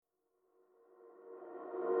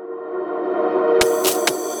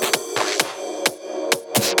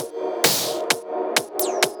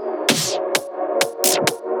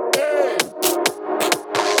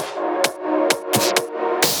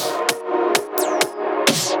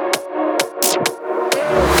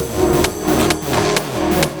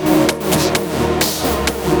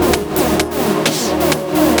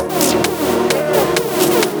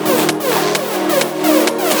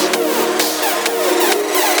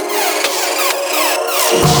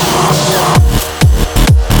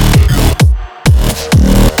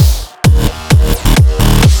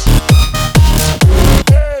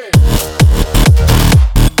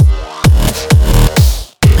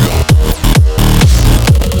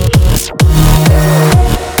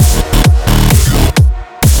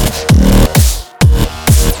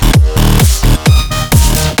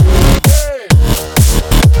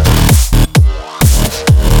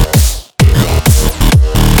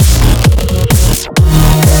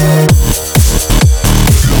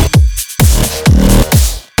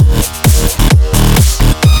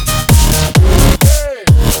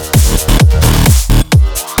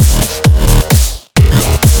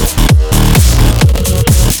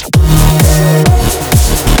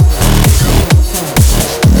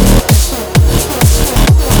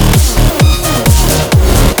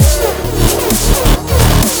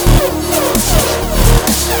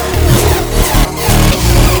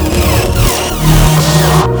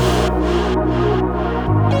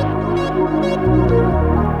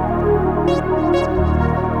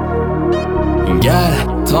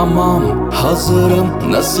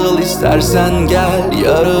hazırım, nasıl istersen gel.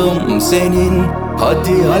 Yarım senin,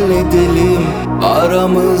 hadi halledelim.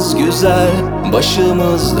 Aramız güzel,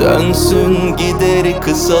 başımız dönsün, gideri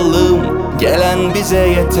kısalım. Gelen bize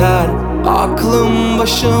yeter, aklım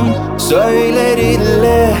başım söyler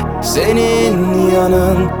ille. Senin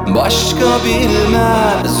yanın başka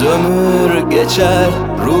bilmez, ömür geçer,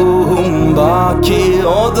 ruhum baki,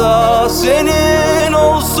 o da senin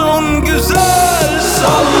olsun güzel.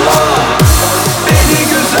 Salla beni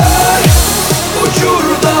güzel,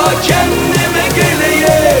 uçurda kendime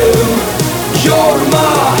geleyim. Yorma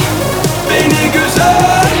beni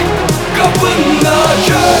güzel, kapında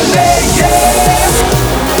köleyim.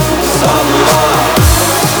 Salla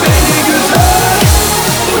beni güzel,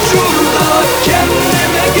 uçurda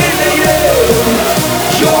kendime geleyim.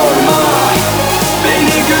 Yorma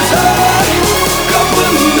beni güzel,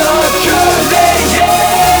 kapında köleyim.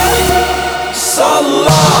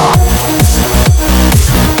 Salla.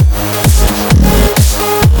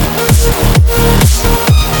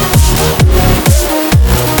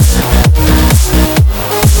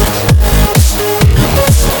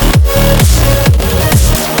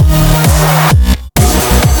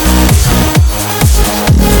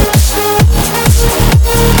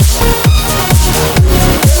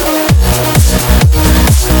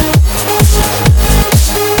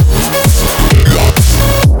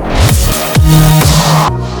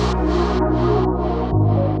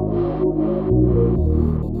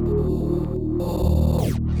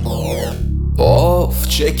 Of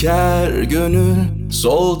çeker gönül,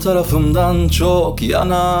 sol tarafımdan çok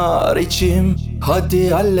yanar içim. Hadi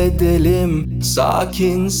halledelim,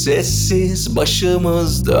 sakin sessiz,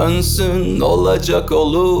 başımız dönsün, olacak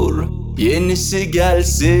olur. Yenisi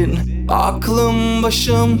gelsin, aklım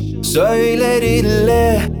başım söyler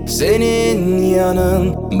ille. Senin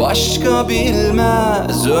yanın başka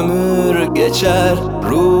bilmez, ömür geçer,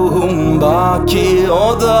 ruhum baki,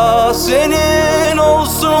 o da senin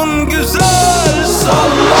olsun güzel.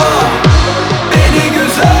 Salla